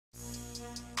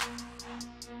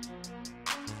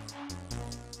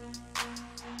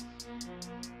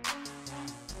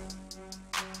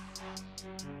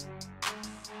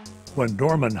When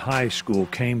Dorman High School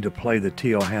came to play the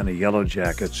Hanna Yellow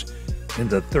Jackets in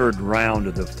the third round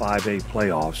of the 5A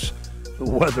playoffs, the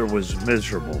weather was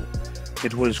miserable.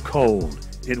 It was cold,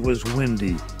 it was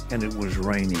windy, and it was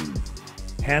raining.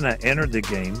 Hanna entered the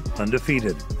game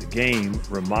undefeated. The game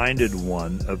reminded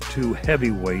one of two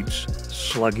heavyweights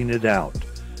slugging it out.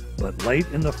 But late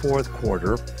in the fourth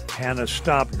quarter, Hanna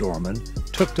stopped Dorman,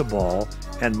 took the ball,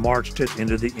 and marched it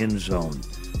into the end zone.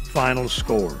 Final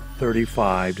score,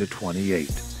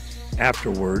 35-28.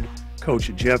 Afterward, Coach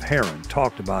Jeff Herron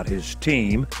talked about his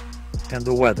team and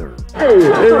the weather.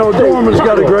 Dorman's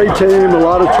got a great team, a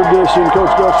lot of tradition. Coach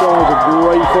Gutshall is a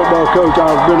great football coach.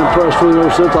 I've been impressed with him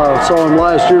since I saw him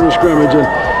last year in the scrimmage, and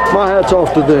my hat's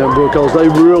off to them because they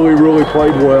really, really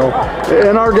played well.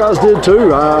 And our guys did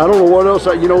too. I don't know what else,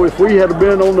 if we had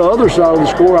been on the other side of the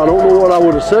score, I don't know what I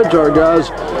would have said to our guys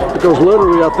because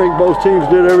literally I think both teams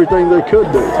did everything they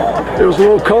could do. It was a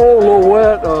little cold, a little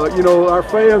wet. Our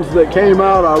fans that came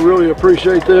out, I really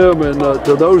appreciate them, and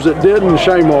to those that didn't,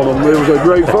 shame on them. It was a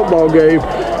great football game,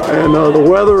 and the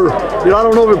weather, I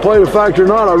don't know if it played a factor or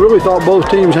not. I really thought both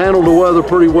teams handled the weather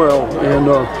pretty well, and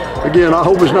again, I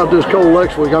hope it's not this cold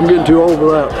next week. I'm getting too old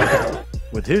for that.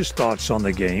 With his thoughts on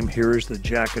the game, here is the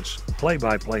Jackets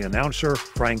play-by-play announcer,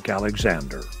 Frank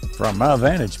Alexander. From my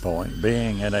vantage point,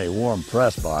 being in a warm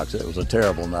press box, it was a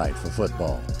terrible night for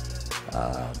football.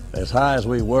 As high as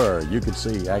we were, you could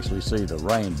actually see the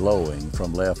rain blowing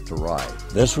from left to right.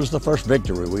 This was the first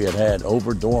victory we had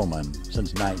over Dorman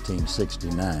since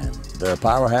 1969. They're a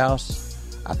powerhouse.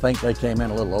 I think they came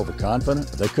in a little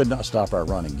overconfident. They could not stop our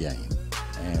running game.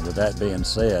 And with that being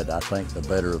said, I think the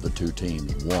better of the two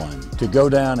teams won. To go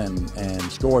down and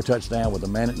score a touchdown with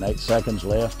 1 minute and 8 seconds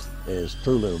left is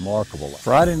truly remarkable.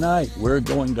 Friday night, we're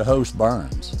going to host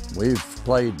Burns. We've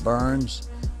played Burns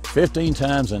 15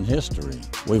 times in history.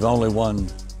 We've only won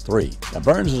 3. Now,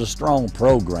 Burns is a strong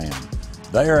program.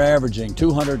 They are averaging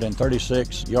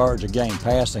 236 yards a game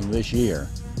passing this year.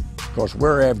 Of course,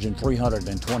 we're averaging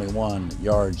 321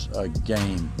 yards a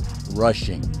game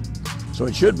rushing. So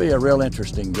it should be a real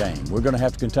interesting game. We're going to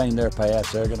have to contain their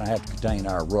pass. They're going to have to contain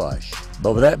our rush.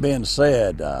 But with that being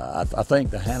said, I think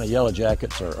the Hanna Yellow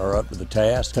Jackets are up to the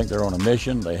task. I think they're on a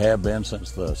mission. They have been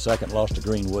since the second loss to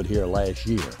Greenwood here last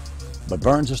year. But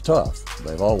Burns is tough.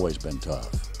 They've always been tough.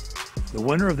 The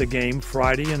winner of the game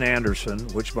Friday in Anderson,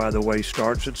 which by the way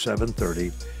starts at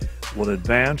 7:30, will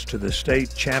advance to the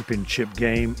state championship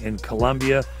game in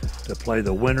Columbia to play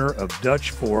the winner of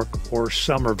Dutch Fork or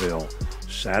Somerville,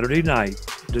 Saturday night,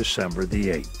 December the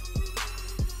 8th.